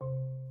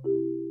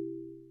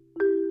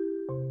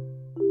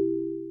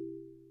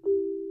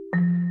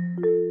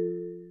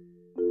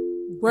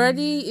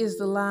Worthy is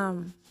the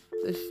Lamb,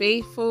 the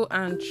faithful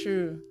and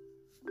true,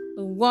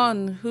 the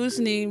one whose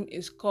name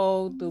is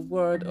called the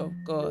Word of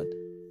God.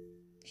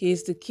 He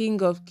is the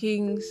King of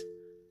kings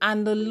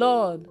and the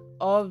Lord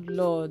of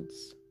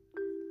lords.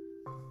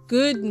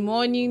 Good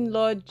morning,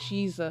 Lord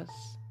Jesus.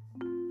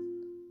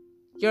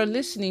 You're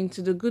listening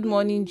to the Good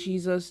Morning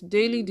Jesus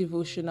daily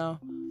devotional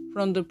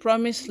from the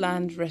Promised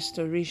Land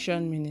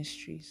Restoration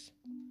Ministries.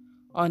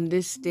 On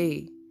this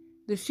day,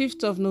 the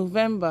 5th of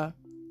November,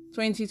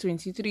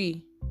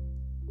 2023,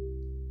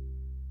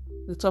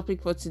 the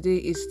topic for today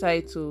is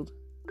titled,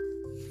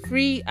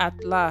 Free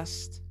at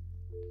Last,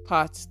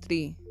 Part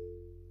 3.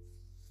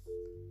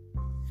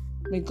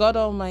 May God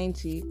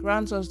Almighty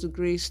grant us the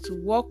grace to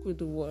walk with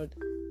the Word.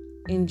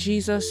 In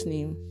Jesus'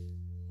 name,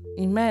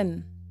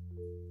 Amen.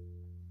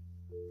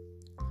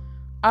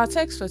 Our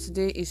text for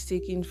today is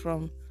taken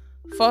from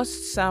 1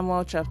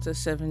 Samuel chapter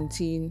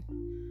 17,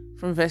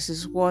 from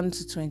verses 1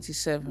 to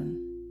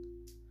 27.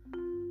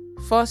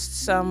 1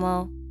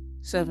 Samuel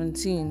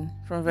 17,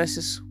 from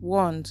verses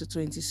 1 to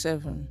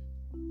 27.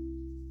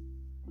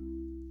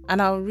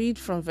 And I'll read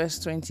from verse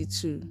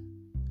 22.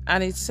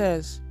 And it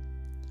says,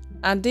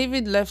 And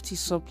David left his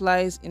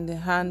supplies in the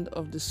hand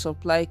of the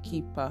supply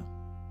keeper,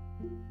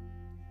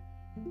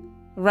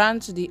 ran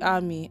to the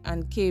army,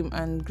 and came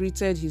and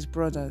greeted his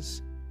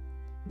brothers.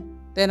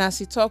 Then as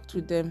he talked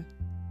with them,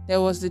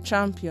 there was the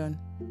champion,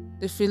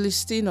 the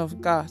Philistine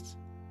of Gath,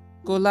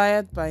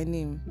 Goliath by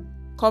name,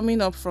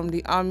 coming up from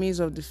the armies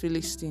of the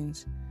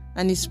Philistines,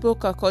 and he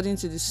spoke according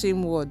to the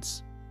same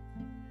words.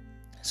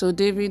 So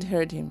David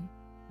heard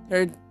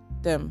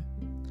them.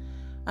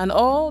 And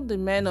all the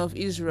men of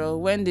Israel,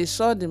 when they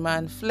saw the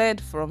man, fled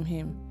from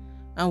him,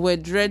 and were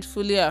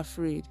dreadfully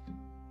afraid.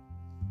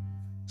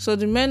 So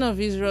the men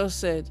of Israel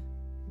said,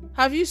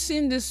 Have you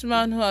seen this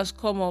man who has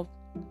come up?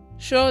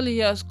 Surely he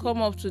has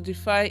come up to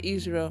defy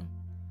Israel.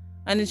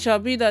 And it shall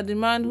be that the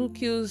man who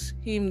kills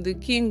him, the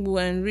king will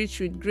enrich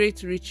with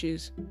great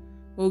riches,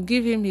 will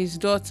give him his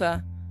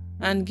daughter,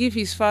 and give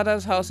his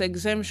father's house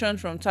exemption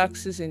from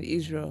taxes in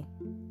Israel.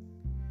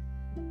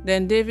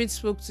 Then David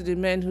spoke to the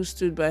men who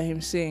stood by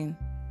him, saying,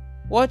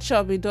 What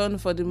shall be done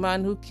for the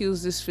man who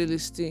kills this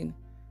Philistine,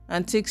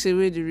 and takes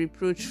away the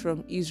reproach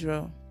from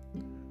Israel?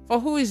 For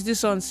who is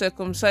this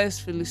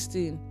uncircumcised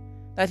Philistine,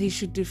 that he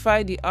should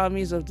defy the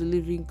armies of the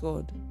living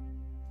God?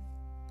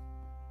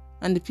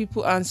 And the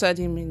people answered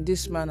him in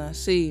this manner,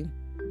 saying,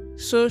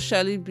 So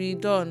shall it be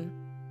done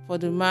for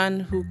the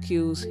man who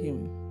kills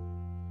him.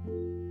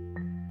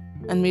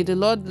 And may the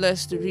Lord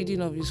bless the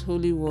reading of his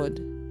holy word.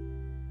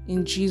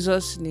 In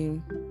Jesus'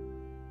 name,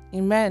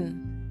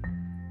 Amen.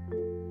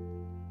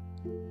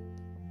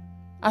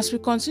 As we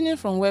continue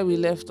from where we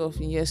left off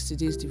in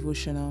yesterday's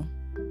devotional,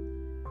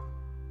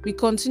 we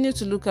continue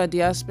to look at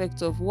the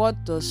aspect of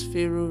what does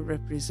Pharaoh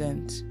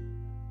represent.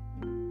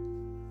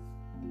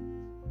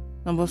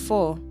 Number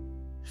 4,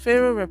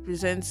 Pharaoh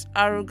represents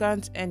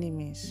arrogant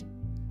enemies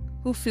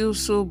who feel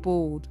so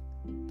bold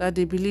that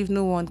they believe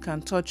no one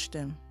can touch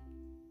them.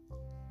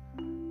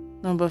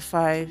 Number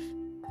 5,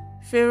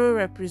 Pharaoh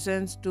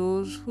represents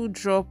those who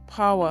draw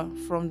power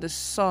from the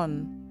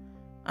sun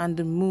and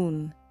the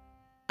moon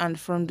and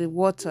from the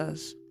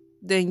waters,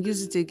 then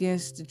use it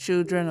against the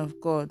children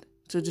of God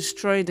to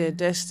destroy their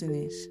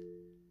destinies.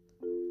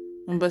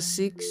 Number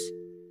 6,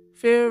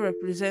 Pharaoh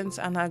represents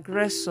an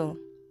aggressor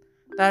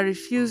that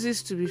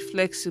refuses to be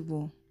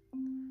flexible.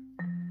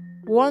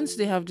 Once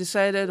they have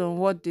decided on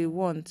what they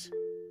want,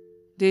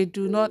 they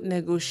do not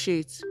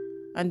negotiate,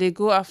 and they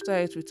go after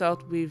it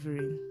without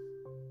wavering.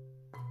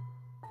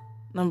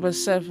 Number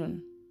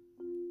 7,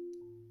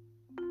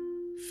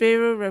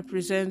 Pharaoh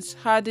represents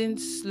hardened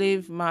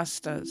slave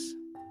masters.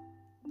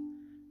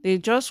 They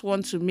just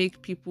want to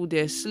make people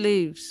their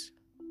slaves.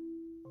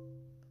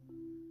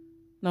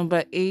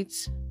 Number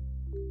 8,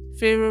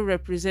 Pharaoh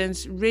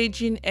represents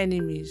raging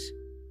enemies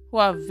who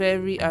are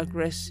very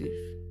aggressive.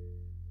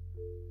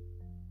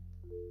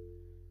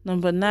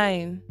 Number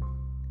 9,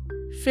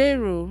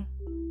 Pharaoh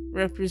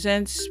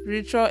represents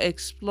spiritual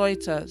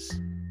exploiters,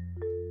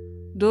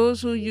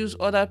 those who use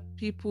other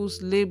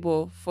people's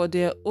labor for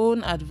their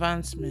own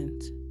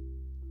advancement.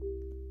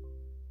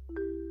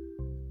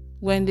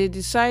 When they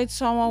decide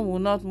someone will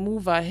not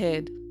move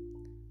ahead,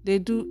 they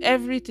do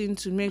everything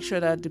to make sure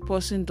that the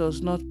person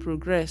does not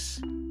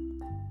progress.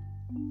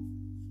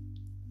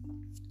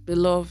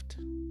 Beloved,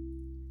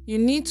 you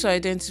need to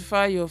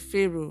identify your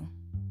Pharaoh.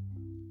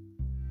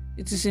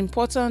 It is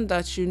important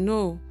that you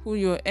know who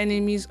your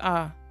enemies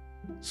are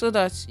so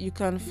that you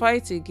can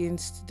fight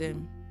against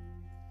them.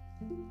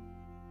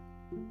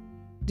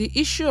 The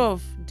issue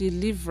of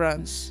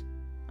deliverance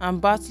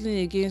and battling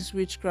against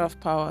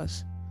witchcraft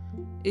powers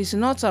is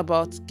not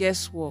about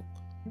guesswork.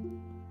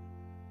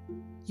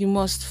 You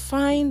must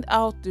find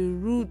out the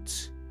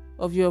root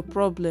of your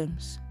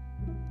problems,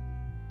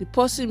 the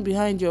person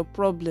behind your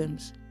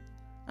problems,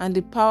 and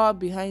the power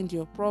behind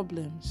your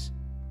problems.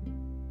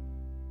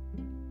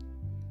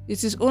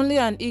 It is only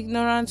an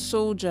ignorant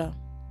soldier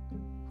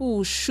who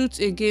will shoot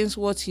against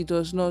what he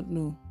does not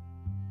know.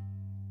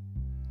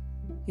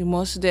 You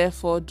must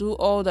therefore do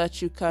all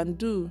that you can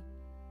do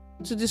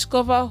to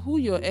discover who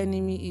your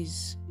enemy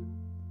is.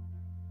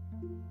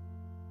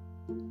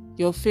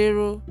 Your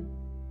Pharaoh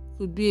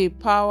could be a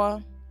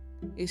power,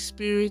 a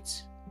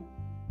spirit,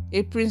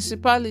 a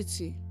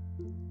principality,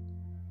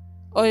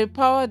 or a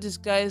power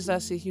disguised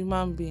as a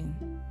human being.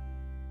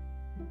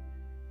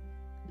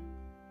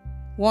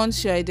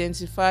 Once you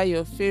identify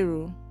your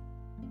Pharaoh,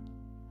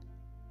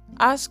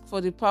 ask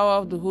for the power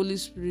of the Holy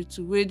Spirit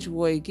to wage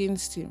war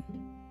against him.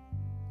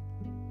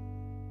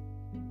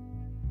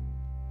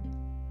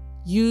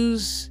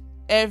 Use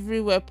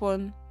every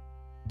weapon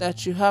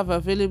that you have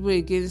available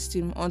against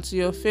him until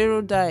your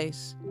Pharaoh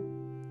dies.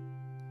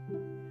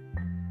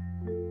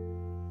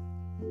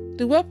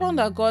 The weapon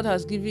that God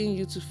has given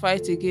you to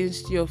fight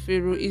against your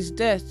Pharaoh is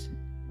death.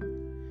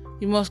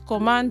 You must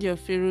command your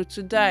Pharaoh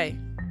to die.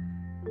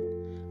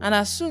 And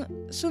as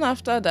soon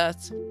after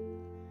that,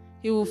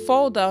 he will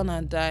fall down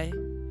and die.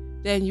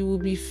 Then you will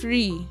be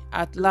free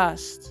at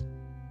last.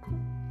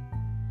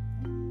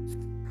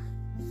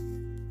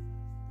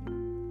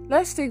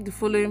 Let's take the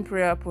following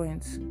prayer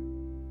points.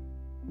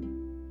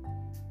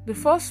 The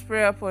first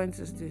prayer point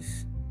is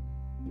this: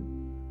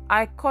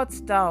 I cut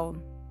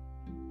down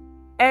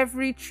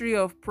every tree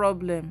of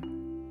problem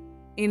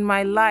in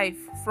my life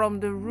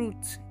from the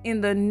root in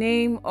the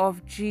name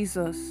of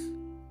Jesus.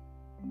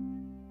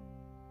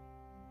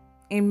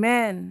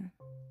 Amen.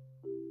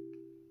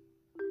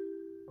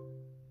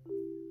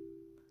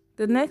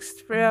 The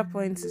next prayer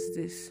point is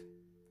this: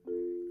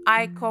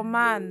 I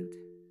command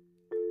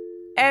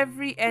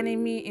every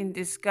enemy in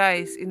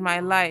disguise in my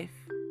life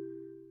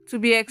to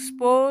be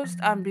exposed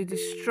and be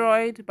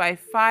destroyed by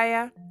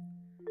fire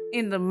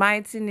in the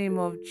mighty name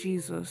of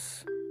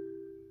Jesus.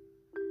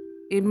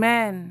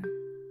 Amen.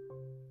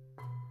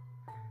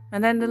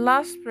 And then the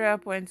last prayer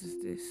point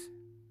is this: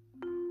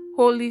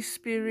 Holy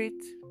Spirit,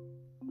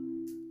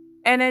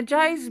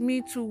 energize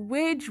me to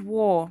wage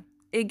war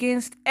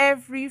against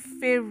every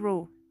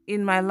Pharaoh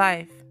in my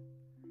life,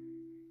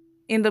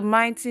 in the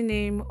mighty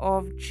name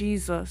of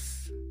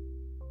Jesus.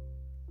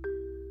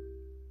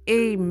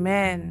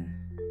 Amen.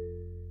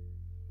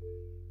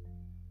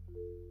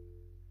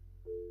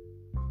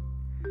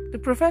 The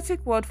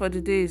prophetic word for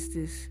the day is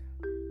this: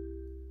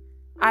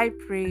 I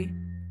pray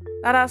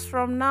that as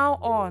from now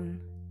on,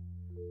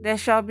 there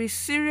shall be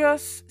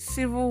serious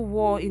civil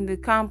war in the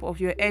camp of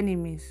your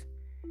enemies,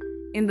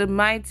 in the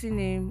mighty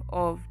name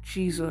of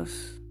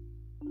Jesus.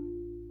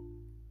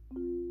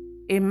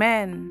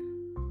 Amen.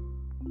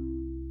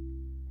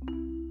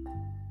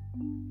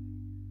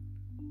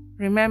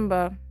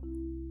 Remember,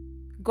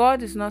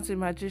 God is not a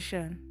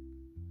magician.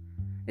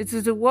 It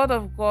is the word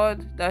of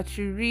God that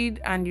you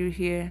read and you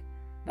hear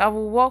that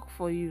will work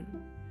for you,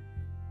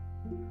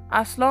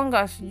 as long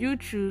as you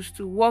choose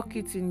to work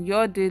it in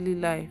your daily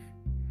life.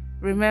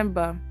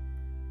 Remember,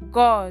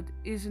 God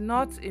is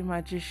not a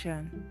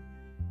magician.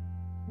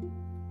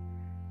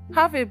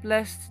 Have a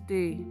blessed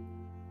day.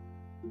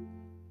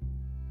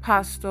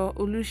 Pastor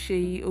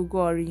Oluseyi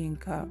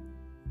Ogorinka.